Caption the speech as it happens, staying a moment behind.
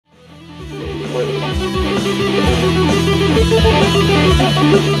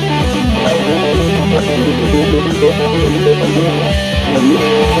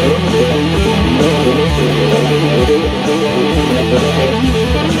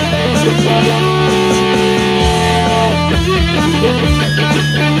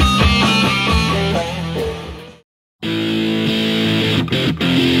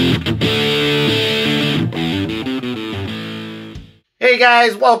Hey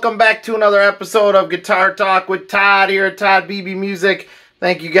guys, welcome back to another episode of Guitar Talk with Todd here at Todd Beebe Music.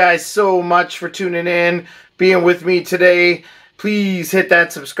 Thank you guys so much for tuning in, being with me today. Please hit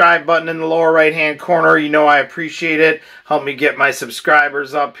that subscribe button in the lower right hand corner. You know I appreciate it. Help me get my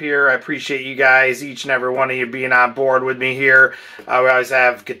subscribers up here. I appreciate you guys, each and every one of you being on board with me here. We always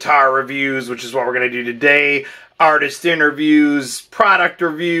have guitar reviews, which is what we're going to do today. Artist interviews, product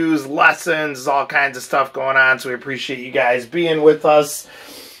reviews, lessons, all kinds of stuff going on. So we appreciate you guys being with us.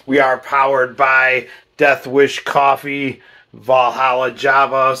 We are powered by deathwishcoffee, Valhalla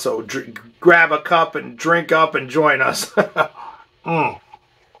Java. So grab a cup and drink up and join us.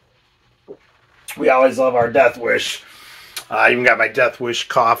 We always love our Death Wish. I even got my Death Wish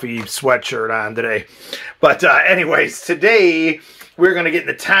coffee sweatshirt on today. But anyways, today we're going to get in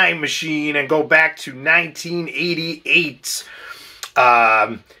the time machine and go back to 1988.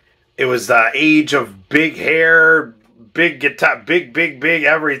 It was the age of big hair, big guitar, big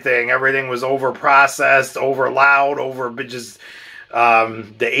everything. Everything was over-processed, over-loud, just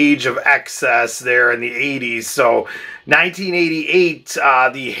the age of excess there in the 80s. So 1988,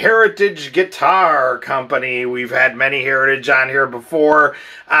 the Heritage Guitar Company. We've had many Heritage on here before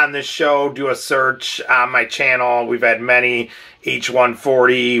on this show. Do a search on my channel. We've had many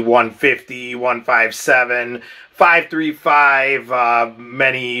H-140, 150, 157, 535,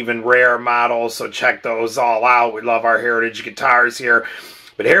 many even rare models. So check those all out. We love our Heritage guitars here.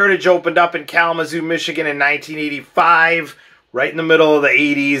 But Heritage opened up in Kalamazoo, Michigan in 1985, right in the middle of the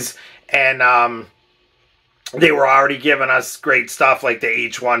 80s. And they were already giving us great stuff like the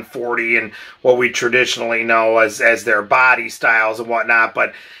H-140 and what we traditionally know as their body styles and whatnot.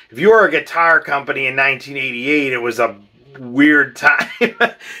 But if you were a guitar company in 1988, it was a weird time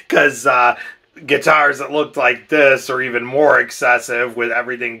because guitars that looked like this or even more excessive with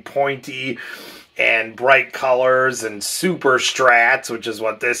everything pointy and bright colors and Super Strats, which is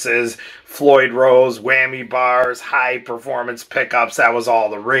what this is, Floyd Rose, whammy bars, high performance pickups, that was all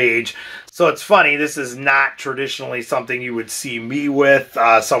the rage. So it's funny, this is not traditionally something you would see me with.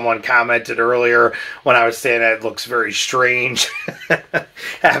 Someone commented earlier when I was saying that it looks very strange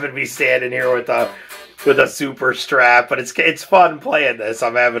having me standing here with a Super Strat, but it's fun playing this.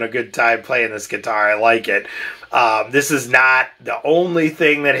 I'm having a good time playing this guitar. I like it. This is not the only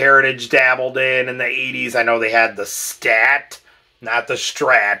thing that Heritage dabbled in the 80s. I know they had the Stat, not the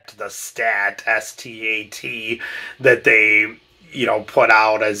Strat, the Stat, S-T-A-T, that they, put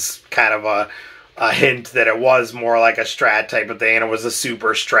out as kind of a hint that it was more like a Strat type of thing, and it was a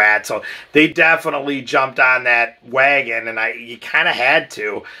Super Strat. So they definitely jumped on that wagon, and you kind of had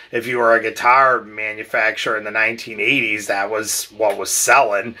to. If you were a guitar manufacturer in the 1980s, that was what was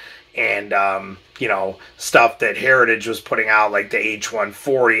selling. And, stuff that Heritage was putting out, like the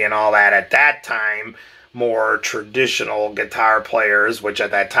H-140 and all that at that time, more traditional guitar players, which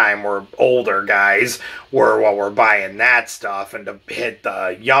at that time were older guys, were buying that stuff. And to hit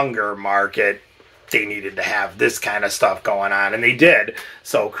the younger market, they needed to have this kind of stuff going on, and they did.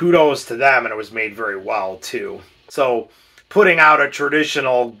 So kudos to them, and it was made very well too. So putting out a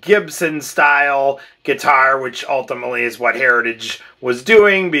traditional Gibson style guitar, which ultimately is what Heritage was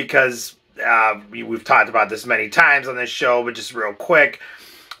doing, because we've talked about this many times on this show, but just real quick,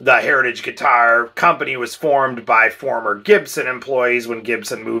 the Heritage Guitar Company was formed by former Gibson employees when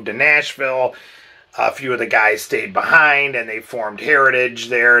Gibson moved to Nashville. A few of the guys stayed behind, and they formed Heritage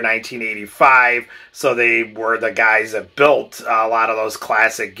there in 1985. So they were the guys that built a lot of those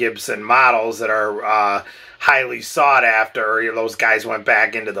classic Gibson models that are highly sought after. Those guys went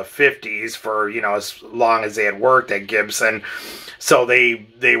back into the 50s for, as long as they had worked at Gibson. So they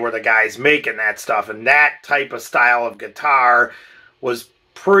were the guys making that stuff. And that type of style of guitar was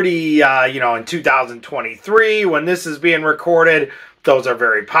pretty, in 2023, when this is being recorded, those are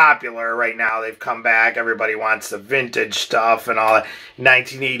very popular. Right now, they've come back. Everybody wants the vintage stuff and all that.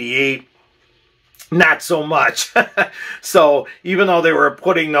 1988, not so much. So even though they were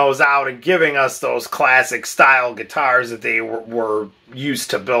putting those out and giving us those classic style guitars that they were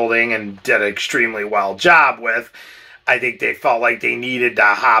used to building and did an extremely well job with, I think they felt like they needed to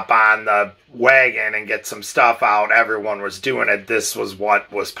hop on the wagon and get some stuff out. Everyone was doing it. This was what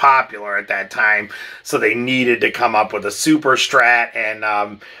was popular at that time. So they needed to come up with a Super Strat.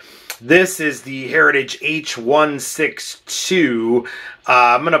 And This is the Heritage H-162.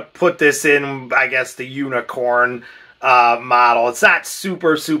 I'm going to put this in, I guess, the unicorn model. It's not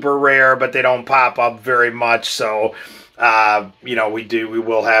super, super rare, but they don't pop up very much. So, you know, we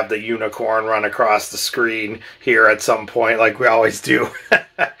will have the unicorn run across the screen here at some point, like we always do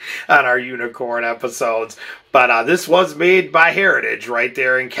on our unicorn episodes. But this was made by Heritage right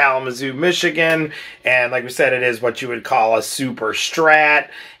there in Kalamazoo, Michigan. And like we said, it is what you would call a Super Strat.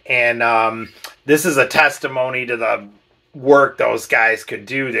 And this is a testimony to the work those guys could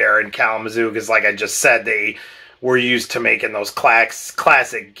do there in Kalamazoo, because like I just said, they were used to making those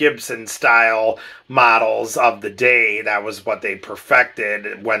classic Gibson-style models of the day. That was what they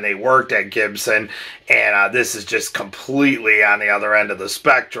perfected when they worked at Gibson. And this is just completely on the other end of the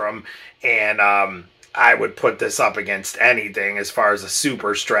spectrum. And I would put this up against anything as far as a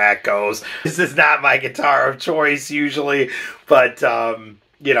Super Strat goes. This is not my guitar of choice usually, but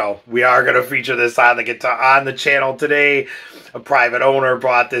you know, we are going to feature this on the channel today. A private owner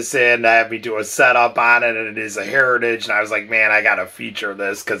brought this in to have me do a setup on it, and it is a Heritage. And I was like, man, I got to feature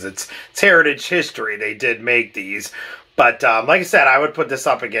this because it's Heritage history. They did make these. But like I said, I would put this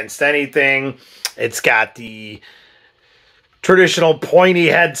up against anything. It's got the traditional pointy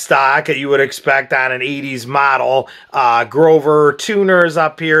headstock that you would expect on an 80s model. Grover tuners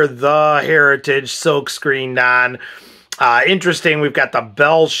up here, the Heritage silk screened on. Interesting, we've got the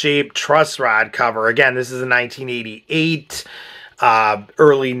bell-shaped truss rod cover. Again, this is a 1988,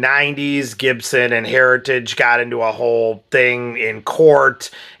 early 90s. Gibson and Heritage got into a whole thing in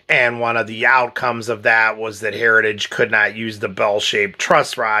court, and one of the outcomes of that was that Heritage could not use the bell-shaped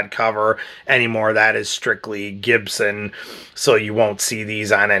truss rod cover anymore. That is strictly Gibson, so you won't see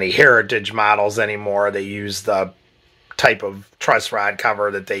these on any Heritage models anymore. They use the type of truss rod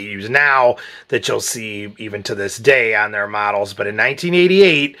cover that they use now that you'll see even to this day on their models. But in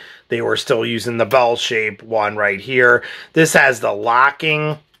 1988, they were still using the bell-shaped one right here. This has the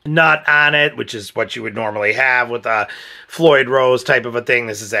locking nut on it, which is what you would normally have with a Floyd Rose type of a thing.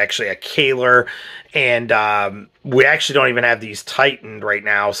 This is actually a Kahler, and we actually don't even have these tightened right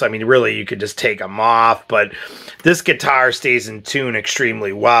now, so I mean really you could just take them off. But this guitar stays in tune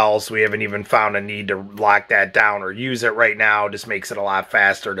extremely well, so we haven't even found a need to lock that down or use it right now. It just makes it a lot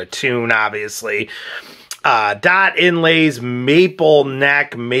faster to tune, obviously. Dot inlays, maple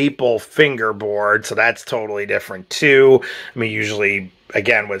neck, maple fingerboard, so that's totally different too. I mean, usually,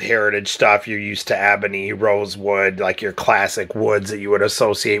 again, with Heritage stuff, you're used to ebony, rosewood, like your classic woods that you would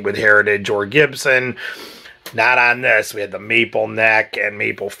associate with Heritage or Gibson. Not on this. We had the maple neck and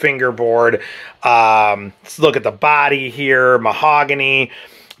maple fingerboard. Let's look at the body here. Mahogany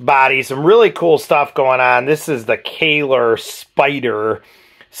body. Some really cool stuff going on. This is the Kahler Spyder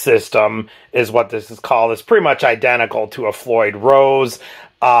system is what this is called. It's pretty much identical to a Floyd Rose.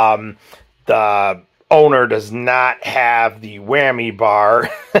 The owner does not have the whammy bar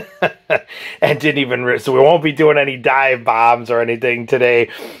and didn't even, so we won't be doing any dive bombs or anything today,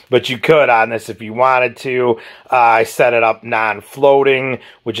 but you could on this if you wanted to. I set it up non-floating,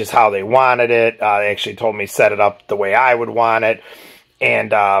 which is how they wanted it. They actually told me set it up the way I would want it,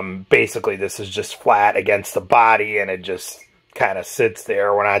 and basically this is just flat against the body, and it just kind of sits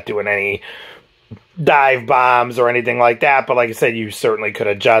there. We're not doing any dive bombs or anything like that, but like I said, you certainly could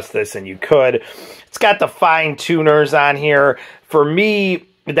adjust this, and you could. It's got the fine tuners on here. For me,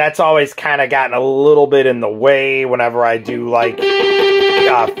 that's always kind of gotten a little bit in the way whenever I do like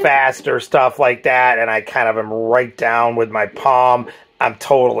faster stuff like that, and I kind of am right down with my palm. I'm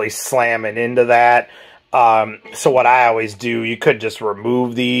totally slamming into that. So what I always do, you could just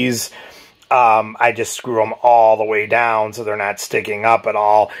remove these. I just screw them all the way down so they're not sticking up at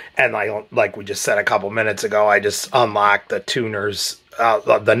all. And like we just said a couple minutes ago, I just unlock the tuners,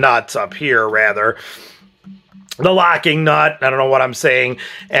 the nuts up here, rather. The locking nut, I don't know what I'm saying,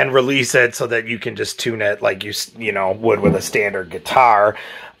 and release it so that you can just tune it like you know would with a standard guitar.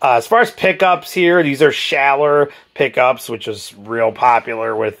 As far as pickups here, these are Schaller pickups, which was real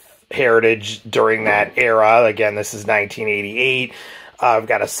popular with Heritage during that era. Again, this is 1988. I've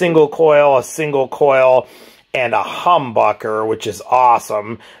got a single coil, and a humbucker, which is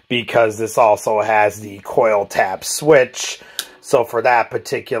awesome because this also has the coil tap switch. So for that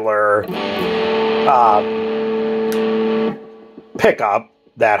particular pickup,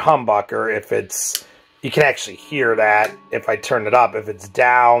 that humbucker, if it's, you can actually hear that if I turn it up. If it's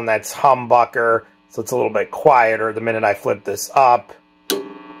down, that's humbucker, so it's a little bit quieter. The minute I flip this up,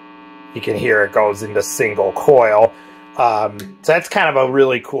 you can hear it goes into single coil. So that's kind of a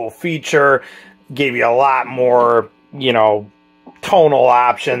really cool feature. Gave you a lot more, you know, tonal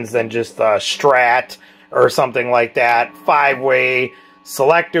options than just a Strat or something like that. 5-way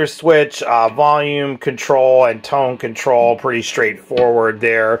selector switch, volume control, and tone control. Pretty straightforward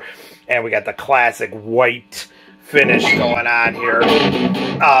there. And we got the classic white finish going on here.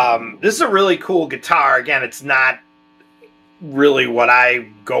 This is a really cool guitar. Again, it's not really what I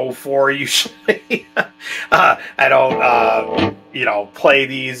go for usually. I don't, you know, play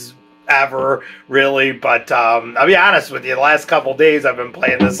these ever really, but I'll be honest with you, the last couple days I've been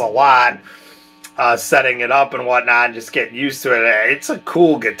playing this a lot, setting it up and whatnot, and just getting used to it. It's a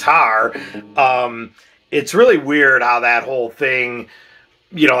cool guitar. It's really weird how that whole thing,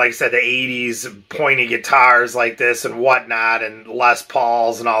 you know, like I said, the 80s pointy guitars like this and whatnot, and Les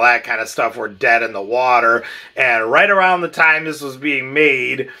Pauls and all that kind of stuff were dead in the water. And right around the time this was being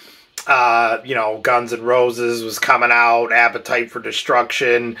made, you know, Guns N' Roses was coming out, Appetite for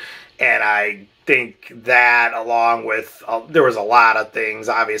Destruction, and I think that, along with, there was a lot of things,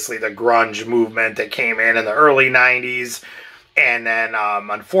 obviously the grunge movement that came in the early 90s, and then,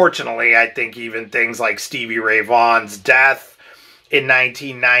 unfortunately, I think even things like Stevie Ray Vaughan's death in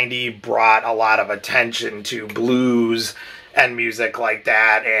 1990 brought a lot of attention to blues and music like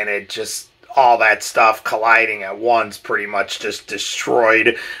that, and it just, all that stuff colliding at once pretty much just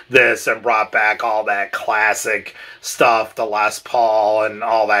destroyed this and brought back all that classic stuff, the Les Paul and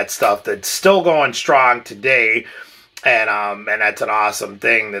all that stuff that's still going strong today. And that's an awesome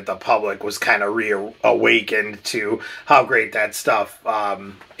thing that the public was kind of reawakened to how great that stuff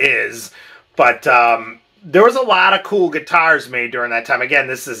is. But there was a lot of cool guitars made during that time. Again,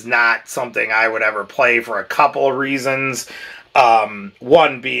 this is not something I would ever play for a couple of reasons.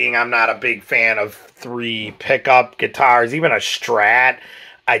 One being, I'm not a big fan of 3 pickup guitars, even a Strat.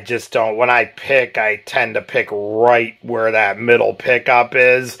 I just don't, when I pick, I tend to pick right where that middle pickup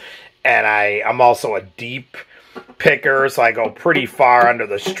is, and I'm also a deep picker, so I go pretty far under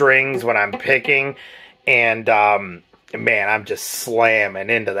the strings when I'm picking, and man, I'm just slamming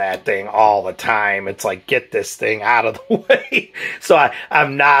into that thing all the time. It's like, get this thing out of the way. So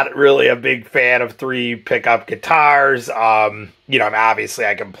I'm not really a big fan of 3 pickup guitars. You know, I mean, obviously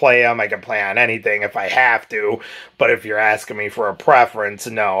I can play them. I can play on anything if I have to. But if you're asking me for a preference,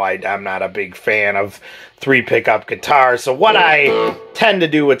 no, I'm not a big fan of 3 pickup guitars. So what I tend to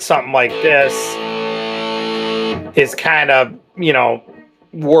do with something like this is kind of, you know,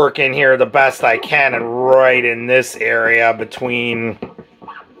 work in here the best I can, and right in this area between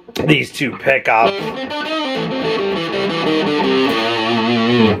these 2 pickups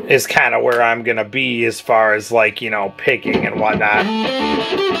is kind of where I'm gonna be as far as, like, you know, picking and whatnot.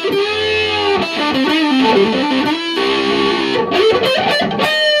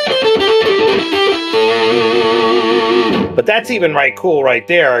 But that's even cool right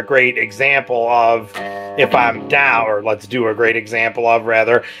there, a great example of if I'm down, or let's do a great example of,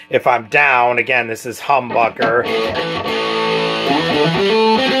 rather, if I'm down, again, this is humbucker.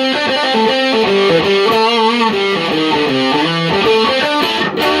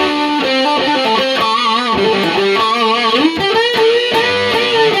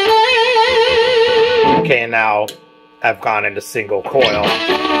 Okay, and now I've gone into single coil.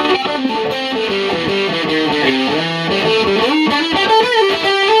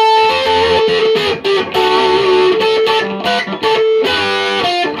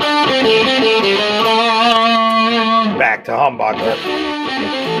 Back to humbucker.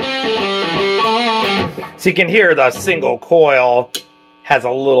 So you can hear the single coil has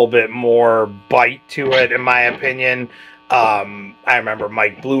a little bit more bite to it, in my opinion. I remember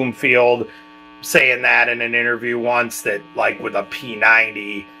Mike Bloomfield saying that in an interview once, that like with a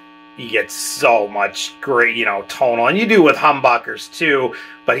P90 you get so much great, you know, tonal, and you do with humbuckers too,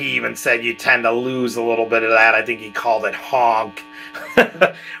 but he even said you tend to lose a little bit of that. I think he called it honk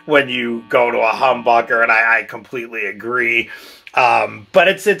when you go to a humbucker, and I completely agree. But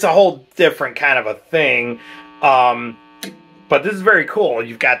it's a whole different kind of a thing. But this is very cool.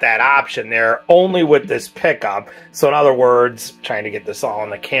 You've got that option there only with this pickup. So in other words, trying to get this all on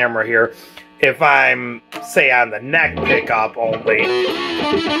the camera here, if I'm, say, on the neck pickup only,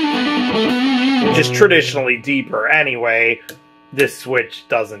 just traditionally deeper anyway, this switch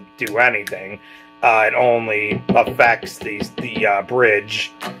doesn't do anything. It only affects the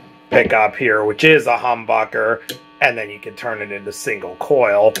bridge pickup here, which is a humbucker, and then you can turn it into single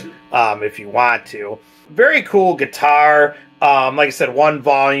coil if you want to. Very cool guitar. Like I said, 1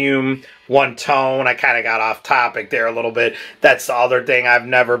 volume, 1 tone. I kind of got off topic there a little bit. That's the other thing I've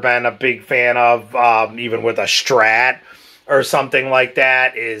never been a big fan of, even with a Strat or something like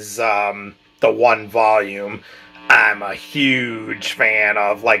that, is the 1 volume. I'm a huge fan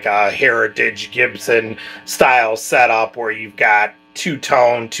of like a Heritage Gibson style setup where you've got 2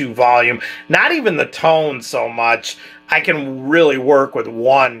 tone, 2 volume. Not even the tone so much. I can really work with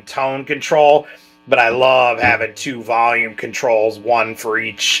one tone control, but I love having two volume controls, one for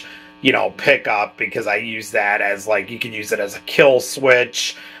each, you know, pickup, because I use that as, like, you can use it as a kill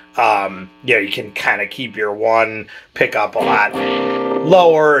switch. You know, you can kind of keep your one pickup a lot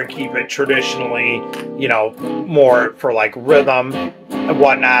lower and keep it traditionally, you know, more for like rhythm and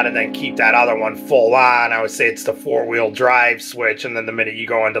whatnot, and then keep that other one full on. I would say it's the 4-wheel drive switch, and then the minute you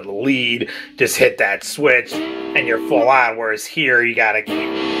go into the lead, just hit that switch and you're full on. Whereas here, you gotta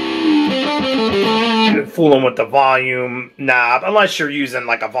keep fooling with the volume knob, unless you're using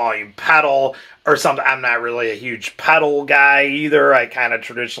like a volume pedal or something. I'm not really a huge pedal guy either. I kind of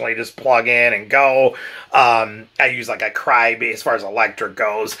traditionally just plug in and go. I use like a Crybaby as far as electric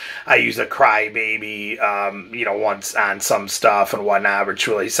goes. I use a Crybaby, you know, once on some stuff and whatnot, which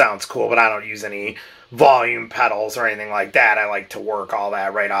really sounds cool, but I don't use any volume pedals or anything like that. I like to work all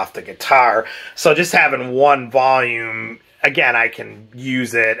that right off the guitar. So just having one volume, again, I can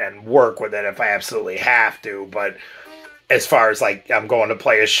use it and work with it if I absolutely have to, but as far as like I'm going to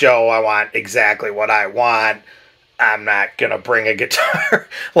play a show, I want exactly what I want. I'm not going to bring a guitar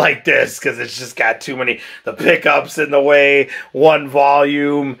like this because it's just got too many, the pickups in the way, one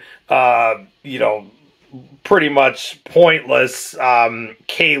volume, you know, pretty much pointless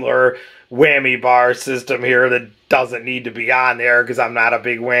Kahler whammy bar system here that doesn't need to be on there because I'm not a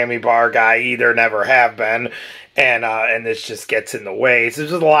big whammy bar guy either, never have been. And this just gets in the way. So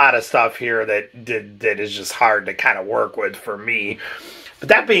there's just a lot of stuff here that is just hard to kind of work with for me. But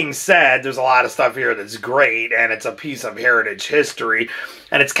that being said, there's a lot of stuff here that's great, and it's a piece of heritage history.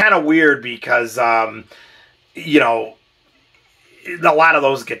 And it's kind of weird because, you know, a lot of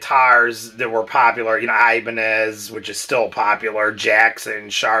those guitars that were popular, you know, Ibanez, which is still popular, Jackson,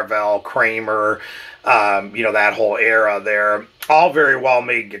 Charvel, Kramer, you know, that whole era there. All very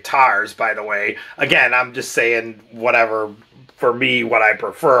well-made guitars, by the way. Again, I'm just saying whatever, for me, what I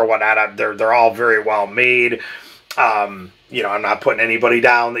prefer, whatnot. They're all very well-made. You know, I'm not putting anybody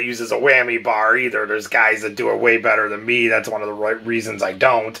down that uses a whammy bar either. There's guys that do it way better than me. That's one of the reasons I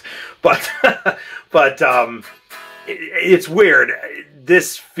don't. But, it's weird.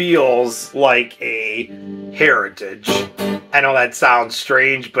 This feels like a heritage. I know that sounds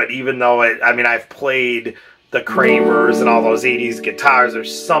strange, but even though I mean, I've played the Kramers and all those 80s guitars,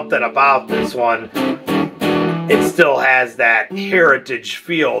 there's something about this one. It still has that heritage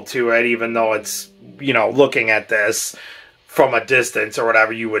feel to it, even though it's, you know, looking at this from a distance or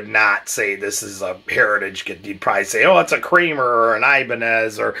whatever, you would not say this is a heritage. You'd probably say, oh, it's a Kramer or an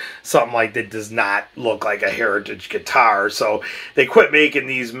Ibanez or something like that. Does not look like a heritage guitar. So they quit making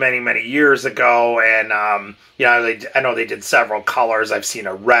these many, many years ago. And, you know, I know they did several colors. I've seen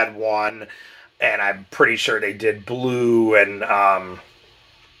a red one, and I'm pretty sure they did blue and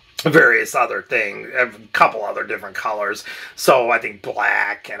various other things, a couple other different colors. So I think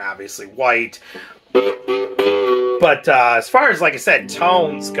black and obviously white. But as far as, like I said,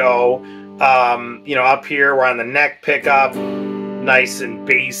 tones go, you know, up here we're on the neck pickup, nice and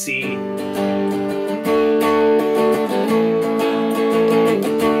bassy.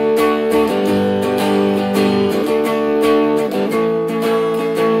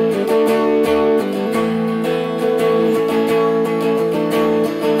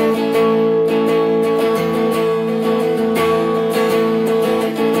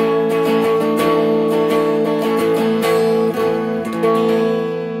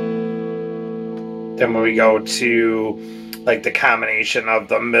 Then when we go to like the combination of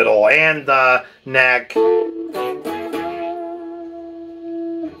the middle and the neck,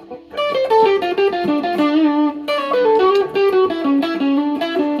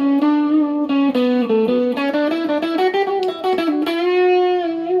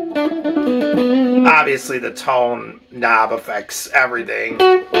 obviously the tone knob affects everything.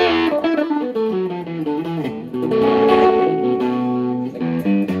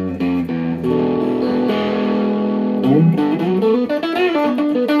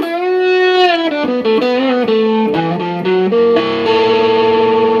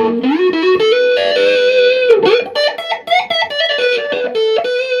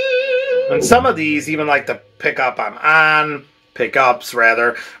 And some of these, even like the pickup I'm on, pickups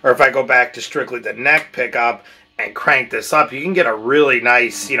rather, or if I go back to strictly the neck pickup and crank this up, you can get a really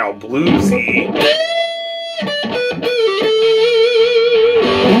nice, you know, bluesy.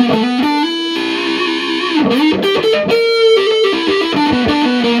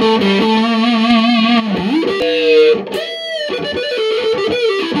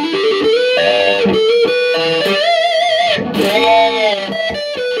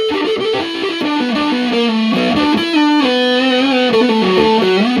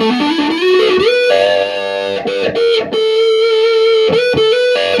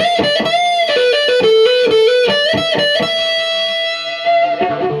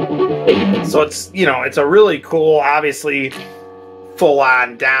 it's, you know, it's a really cool, obviously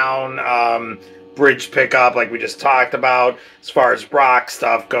full-on down bridge pickup like we just talked about. As far as rock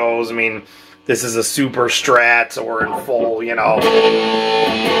stuff goes, I mean, this is a Super Strat, so we're in full, you know,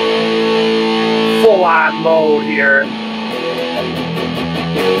 full-on mode here.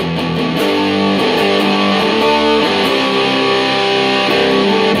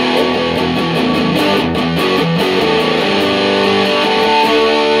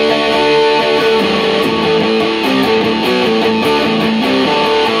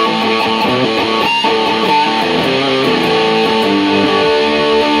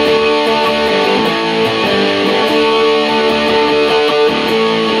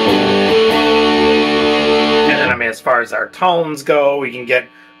 As far as our tones go, we can get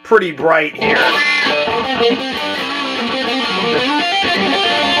pretty bright here.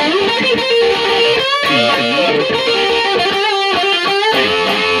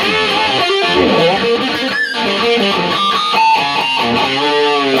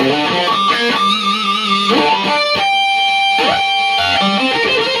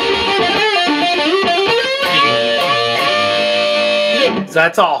 So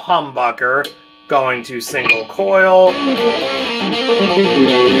that's all humbucker. Going to single coil. And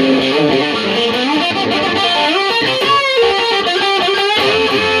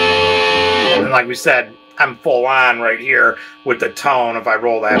like we said, I'm full on right here with the tone if I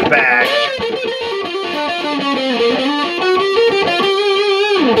roll that back.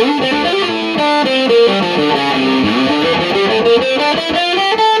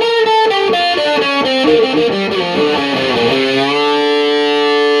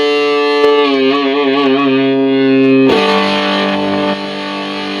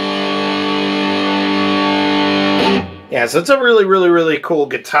 Yeah, so it's a really cool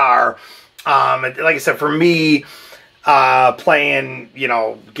guitar. Like I said, for me, playing, you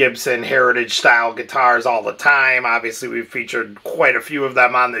know, Gibson Heritage style guitars all the time. Obviously, we've featured quite a few of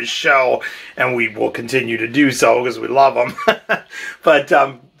them on this show, and we will continue to do so because we love them. But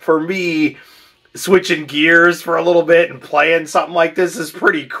for me, switching gears for a little bit and playing something like this is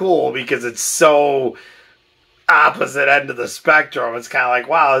pretty cool because it's so opposite end of the spectrum. It's kind of like,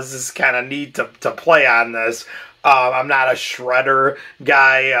 wow, this is kind of neat to play on this. I'm not a shredder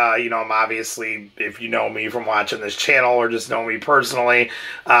guy. You know, I'm obviously, if you know me from watching this channel or just know me personally,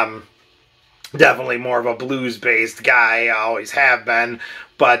 definitely more of a blues-based guy. I always have been.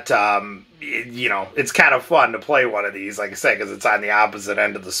 But, you know, it's kind of fun to play one of these, like I said, because it's on the opposite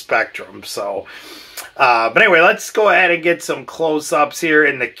end of the spectrum. So, but anyway, let's go ahead and get some close-ups here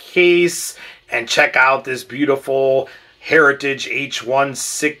in the case and check out this beautiful Heritage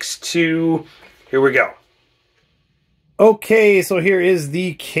H-162. Here we go. Okay, so here is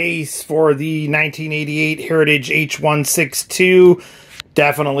the case for the 1988 Heritage H-162.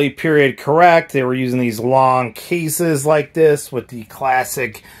 Definitely period correct. They were using these long cases like this with the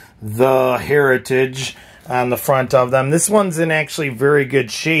classic The Heritage on the front of them. This one's in actually very good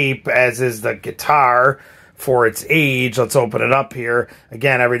shape, as is the guitar for its age. Let's open it up here.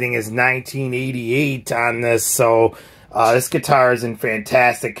 Again, everything is 1988 on this, so this guitar is in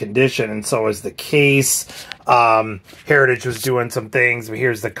fantastic condition, and so is the case. Heritage was doing some things.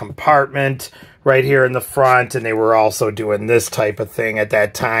 Here's the compartment right here in the front, and they were also doing this type of thing at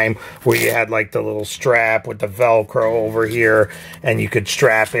that time where you had like the little strap with the Velcro over here, and you could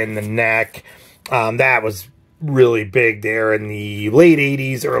strap in the neck. That was really big there in the late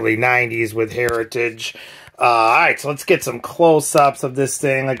 80s, early 90s with Heritage. Alright, so let's get some close-ups of this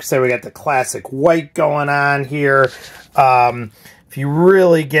thing. Like I said, we got the classic white going on here. If you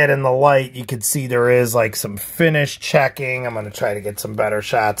really get in the light, you can see there is like some finish checking. I'm going to try to get some better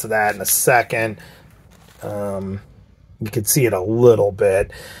shots of that in a second. You can see it a little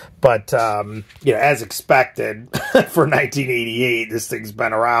bit. But, you know, as expected, for 1988, this thing's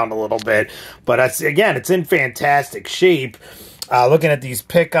been around a little bit. But, again, it's in fantastic shape. Looking at these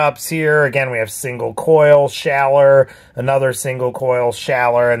pickups here, again, we have single coil Schaller, another single coil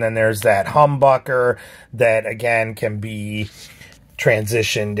Schaller, and then there's that humbucker that, again, can be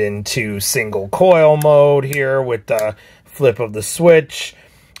transitioned into single coil mode here with the flip of the switch.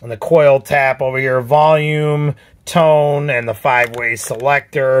 And the coil tap over here, volume, tone, and the 5-way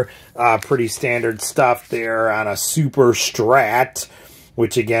selector. Pretty standard stuff there on a Super Strat,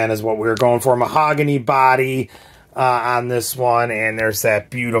 which, again, is what we were going for. Mahogany body on this one, and there's that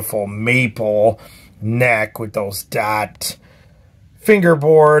beautiful maple neck with those dot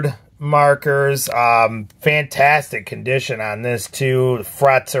fingerboard markers. Fantastic condition on this too. The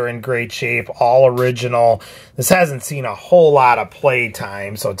frets are in great shape, all original. This hasn't seen a whole lot of play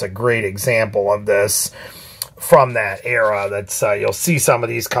time, so it's a great example of this. from that era. That's you'll see some of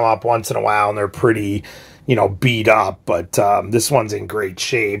these come up once in a while, and they're pretty, you know, beat up. But this one's in great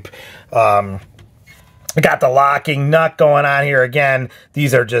shape. I got the locking nut going on here. Again,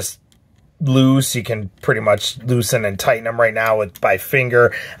 these are just loose. You can pretty much loosen and tighten them right now by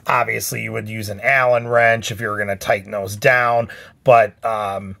finger. Obviously, you would use an Allen wrench if you were going to tighten those down. But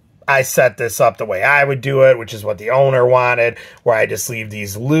I set this up the way I would do it, which is what the owner wanted, where I just leave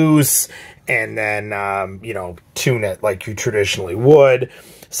these loose and then, you know, tune it like you traditionally would.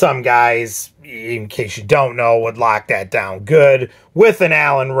 Some guys, in case you don't know, would lock that down good with an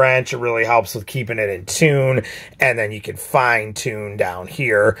Allen wrench. It really helps with keeping it in tune, and then you can fine tune down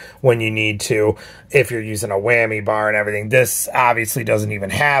here when you need to if you're using a whammy bar and everything. This obviously doesn't even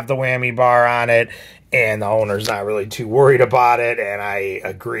have the whammy bar on it, and the owner's not really too worried about it, and I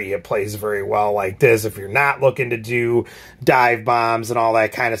agree, it plays very well like this if you're not looking to do dive bombs and all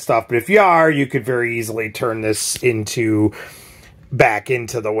that kind of stuff. But if you are, you could very easily turn this back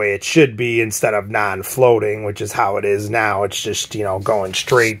into the way it should be instead of non-floating, which is how it is now. It's just, you know, going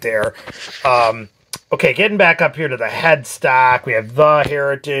straight there. Okay, getting back up here to the headstock, we have the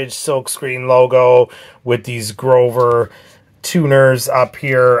Heritage silkscreen logo with these Grover tuners up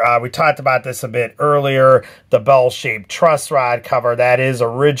here. We talked about this a bit earlier, the bell-shaped truss rod cover. That is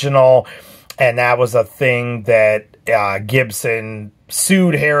original, and that was a thing that Gibson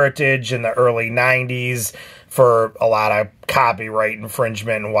sued Heritage in the early 90s for a lot of copyright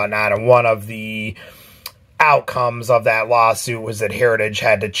infringement and whatnot, and one of the outcomes of that lawsuit was that Heritage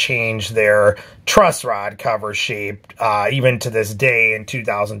had to change their truss rod cover shape. Even to this day in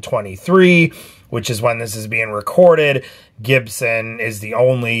 2023, which is when this is being recorded, Gibson is the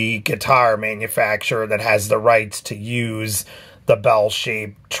only guitar manufacturer that has the rights to use the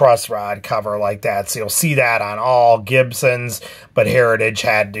bell-shaped truss rod cover like that. So you'll see that on all Gibsons, but Heritage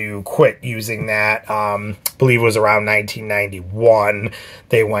had to quit using that. I believe it was around 1991.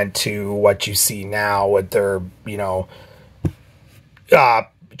 They went to what you see now with their, you know,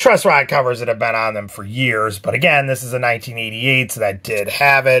 truss rod covers that have been on them for years. But again, this is a 1988, so that did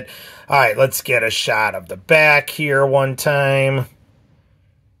have it. All right, let's get a shot of the back here one time.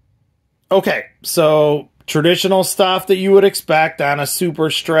 Okay, so traditional stuff that you would expect on a Super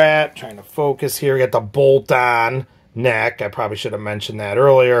Strat. Trying to focus here. Got the bolt-on neck. I probably should have mentioned that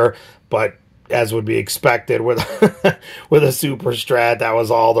earlier, but as would be expected with with a Super Strat, that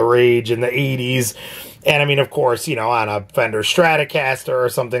was all the rage in the 80s. And I mean, of course, you know, on a Fender Stratocaster or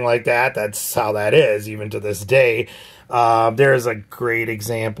something like that, that's how that is, even to this day. There's a great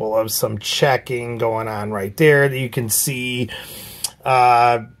example of some checking going on right there that you can see.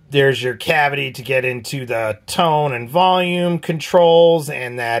 There's your cavity to get into the tone and volume controls,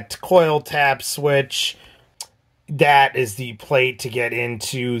 and that coil tap switch. That is the plate to get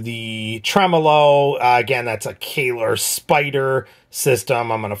into the tremolo. Again, that's a Kahler Spyder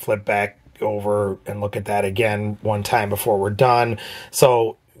system. I'm going to flip back over and look at that again one time before we're done.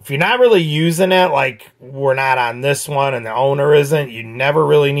 So if you're not really using it, like we're not on this one and the owner isn't, you never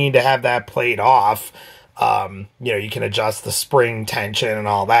really need to have that plate off. You know, you can adjust the spring tension and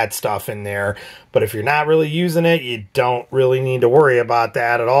all that stuff in there. But if you're not really using it, you don't really need to worry about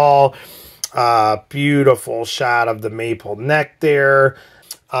that at all. Beautiful shot of the maple neck there.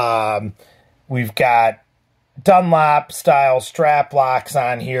 We've got Dunlop style strap locks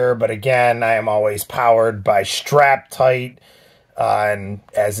on here, but again, I am always powered by Strap Tight, and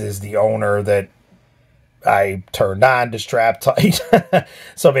as is the owner that I turned on to Strap Tight.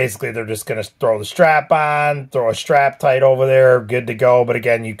 So basically, they're just going to throw the strap on, throw a Strap Tight over there, good to go. But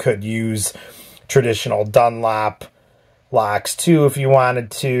again, you could use traditional Dunlop locks too if you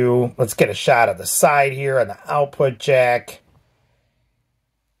wanted to. Let's get a shot of the side here and the output jack.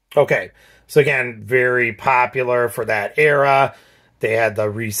 Okay, so again, very popular for that era. They had the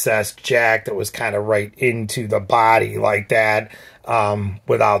recessed jack that was kind of right into the body like that,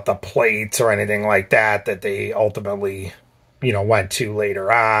 without the plates or anything like that that they ultimately, you know, went to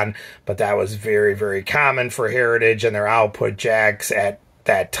later on. But that was very, very common for Heritage and their output jacks at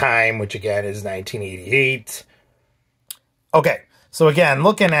that time, which again is 1988. Okay, so again,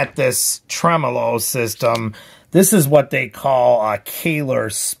 looking at this tremolo system, this is what they call a Kahler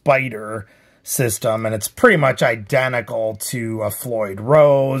Spyder system, and it's pretty much identical to a Floyd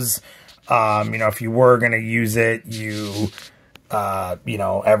Rose. You know, if you were going to use it, you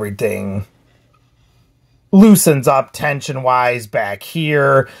know, everything loosens up tension-wise back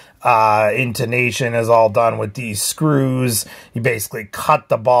here. Intonation is all done with these screws. You basically cut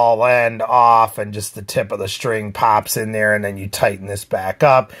the ball end off and just the tip of the string pops in there, and then you tighten this back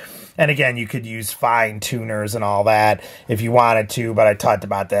up. And again, you could use fine tuners and all that if you wanted to, but I talked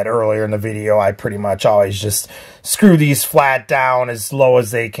about that earlier in the video. I pretty much always just screw these flat down as low as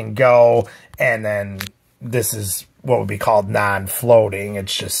they can go, and then this is what would be called non-floating.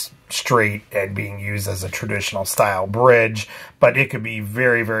 It's just straight and being used as a traditional style bridge, but it could be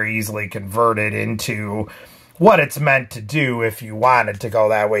very, very easily converted into what it's meant to do if you wanted to go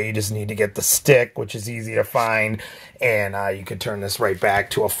that way. You just need to get the stick, which is easy to find, and you could turn this right back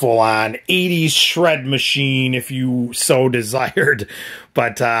to a full-on 80s shred machine if you so desired.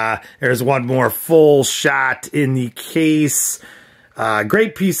 But there's one more full shot in the case.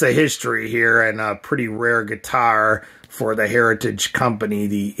 Great piece of history here, and a pretty rare guitar for the Heritage Company,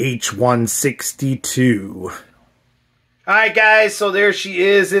 the H-162. Alright guys, so there she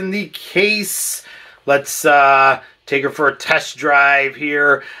is in the case. Let's take her for a test drive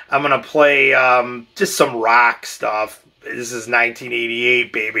here. I'm going to play just some rock stuff. This is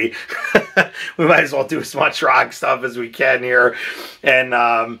 1988, baby. We might as well do as much rock stuff as we can here. And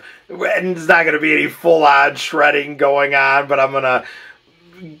there's not going to be any full-on shredding going on, but I'm going to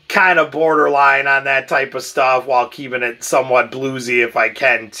kind of borderline on that type of stuff while keeping it somewhat bluesy if I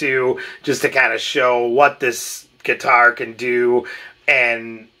can too, just to kind of show what this guitar can do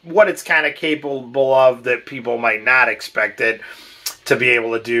and what it's kind of capable of that people might not expect it to be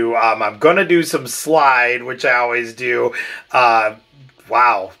able to do. I'm going to do some slide, which I always do.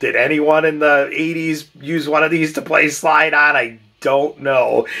 Wow, did anyone in the 80s use one of these to play slide on? I don't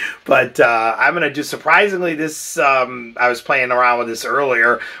know, but I'm going to do, surprisingly, this, I was playing around with this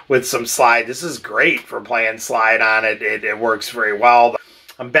earlier with some slide. This is great for playing slide on it. It works very well.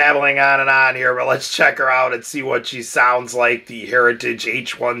 I'm babbling on and on here, but let's check her out and see what she sounds like, the Heritage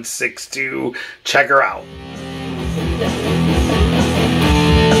H-162. Check her out.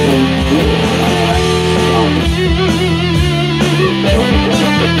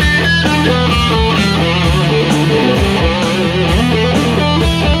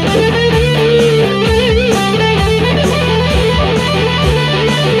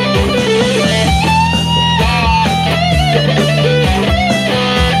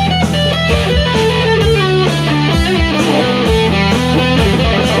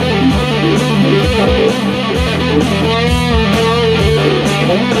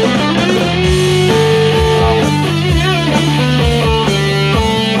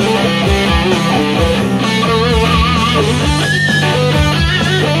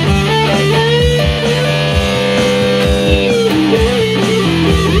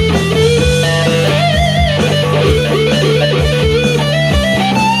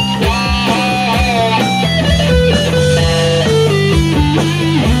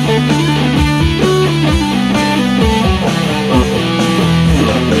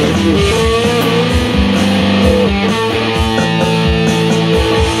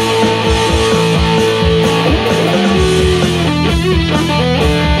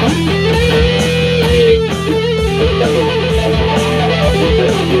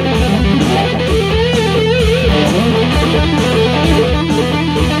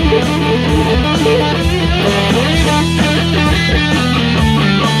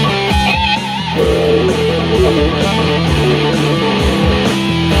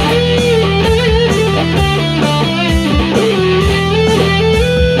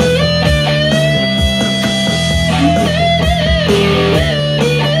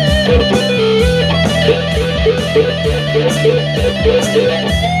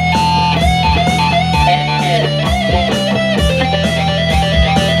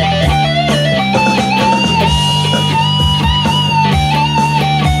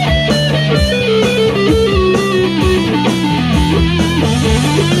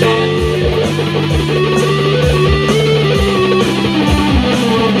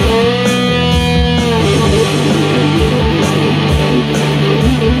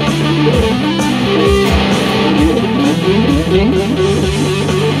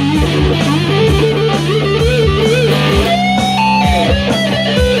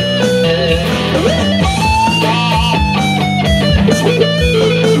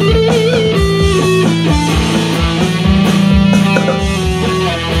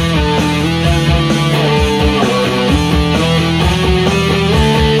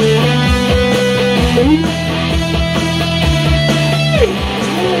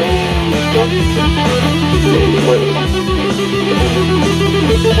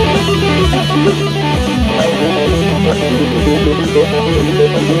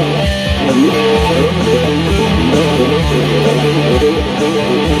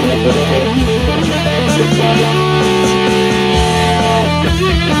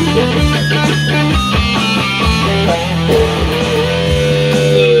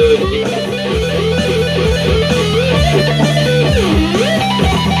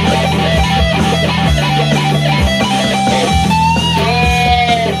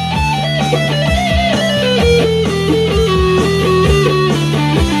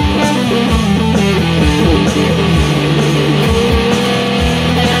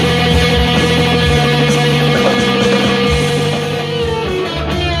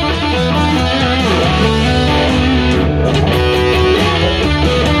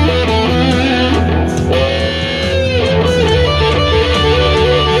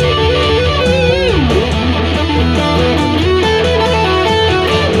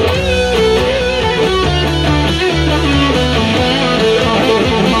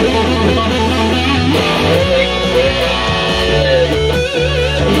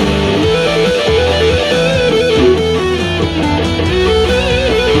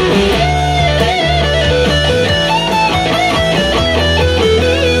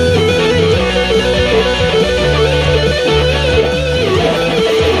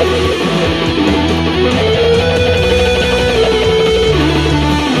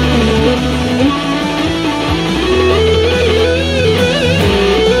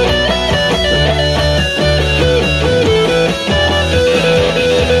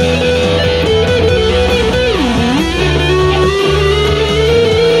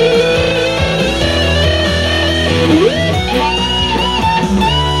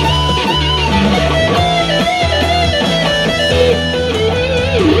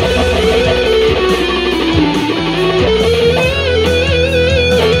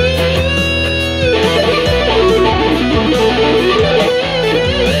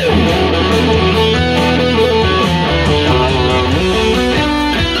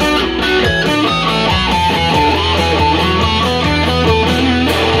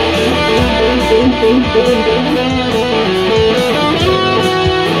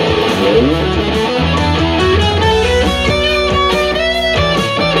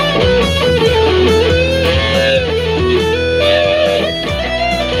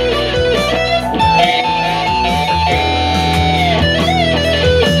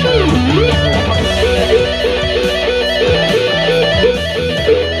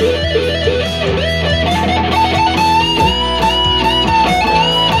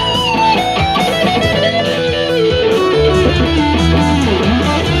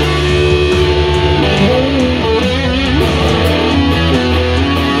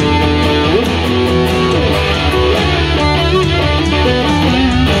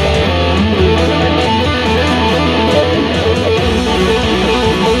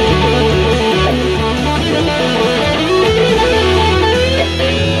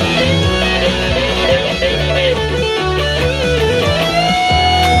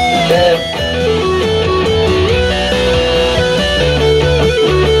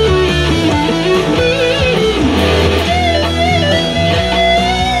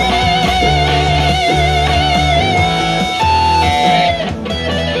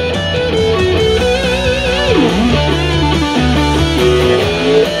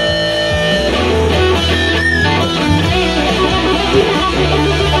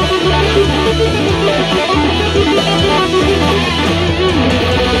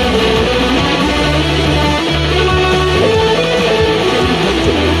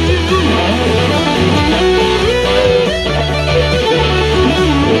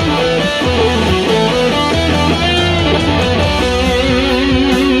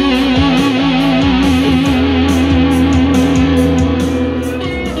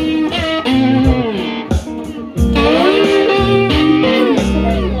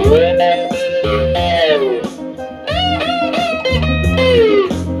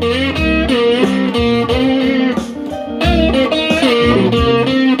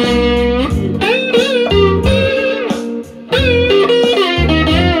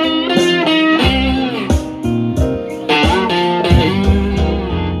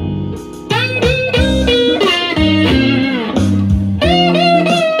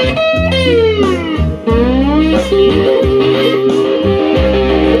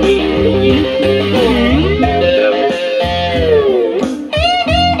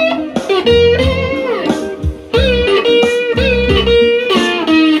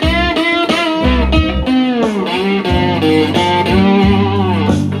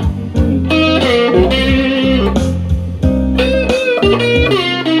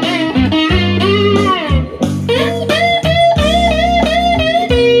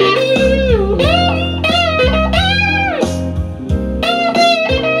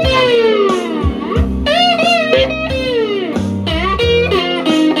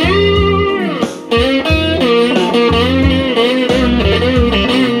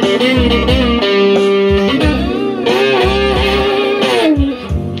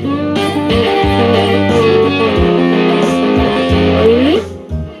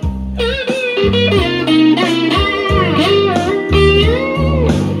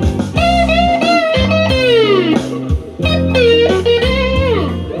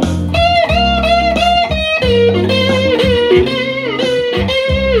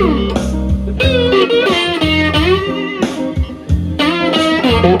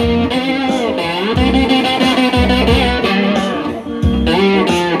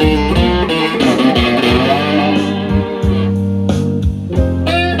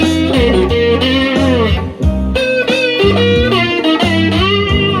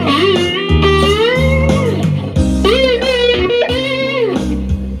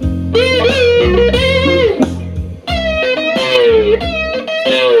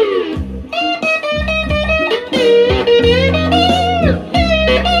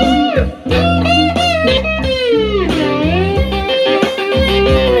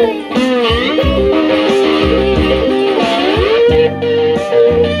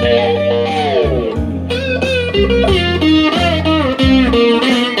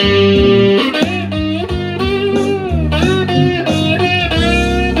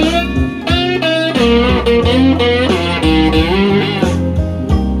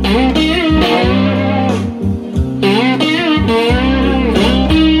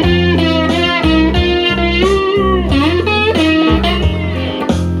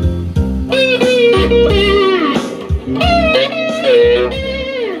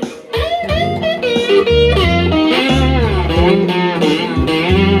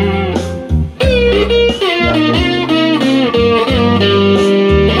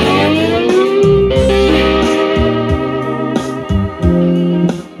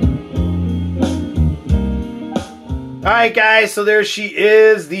 Alright guys, so there she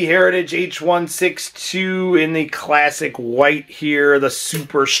is, the Heritage H-162 in the classic white here, the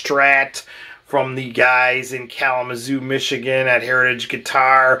Super Strat from the guys in Kalamazoo, Michigan at Heritage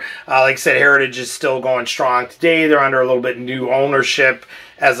Guitar. Like I said, Heritage is still going strong today. They're under a little bit new ownership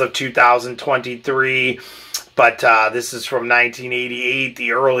as of 2023. But this is from 1988,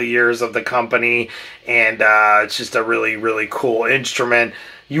 the early years of the company, and it's just a really, really cool instrument.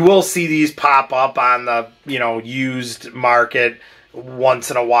 You will see these pop up on the, used market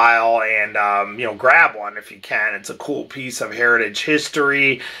once in a while, and, grab one if you can. It's a cool piece of Heritage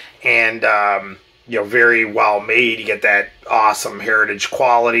history, and, very well made. You get that awesome Heritage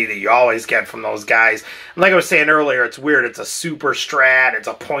quality that you always get from those guys. And like I was saying earlier, it's weird. It's a Super Strat. It's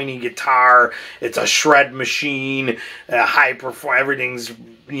a pointy guitar. It's a shred machine. High perform. Everything's,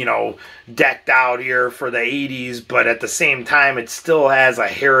 decked out here for the 80s, but at the same time, it still has a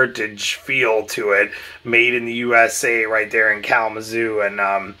Heritage feel to it. Made in the USA right there in Kalamazoo. And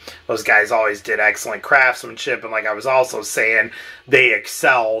those guys always did excellent craftsmanship. And like I was also saying, they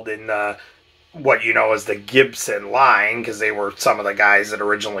excelled in the what as the Gibson line, because they were some of the guys that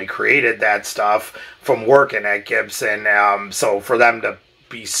originally created that stuff from working at Gibson. So for them to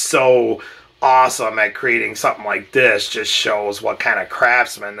be so awesome at creating something like this just shows what kind of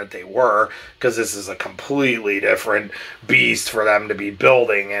craftsmen that they were, because this is a completely different beast for them to be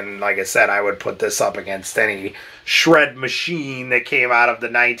building. And like I said, I would put this up against any shred machine that came out of the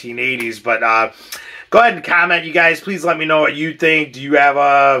 1980s. But go ahead and comment, you guys. Please let me know what you think. Do you have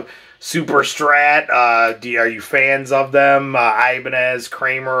a Super Strat? Are you fans of them? Ibanez,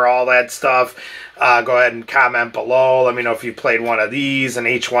 Kramer, all that stuff. Go ahead and comment below. Let me know if you played one of these, an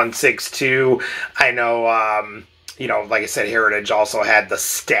H-162. I know, like I said, Heritage also had the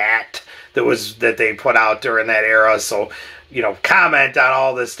Stat that they put out during that era. So, comment on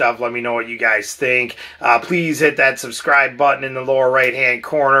all this stuff. Let me know what you guys think. Please hit that subscribe button in the lower right-hand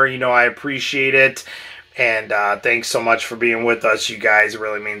corner. I appreciate it. And thanks so much for being with us, you guys. It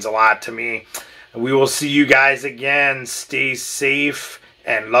really means a lot to me. We will see you guys again. Stay safe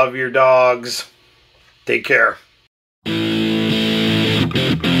and love your dogs. Take care.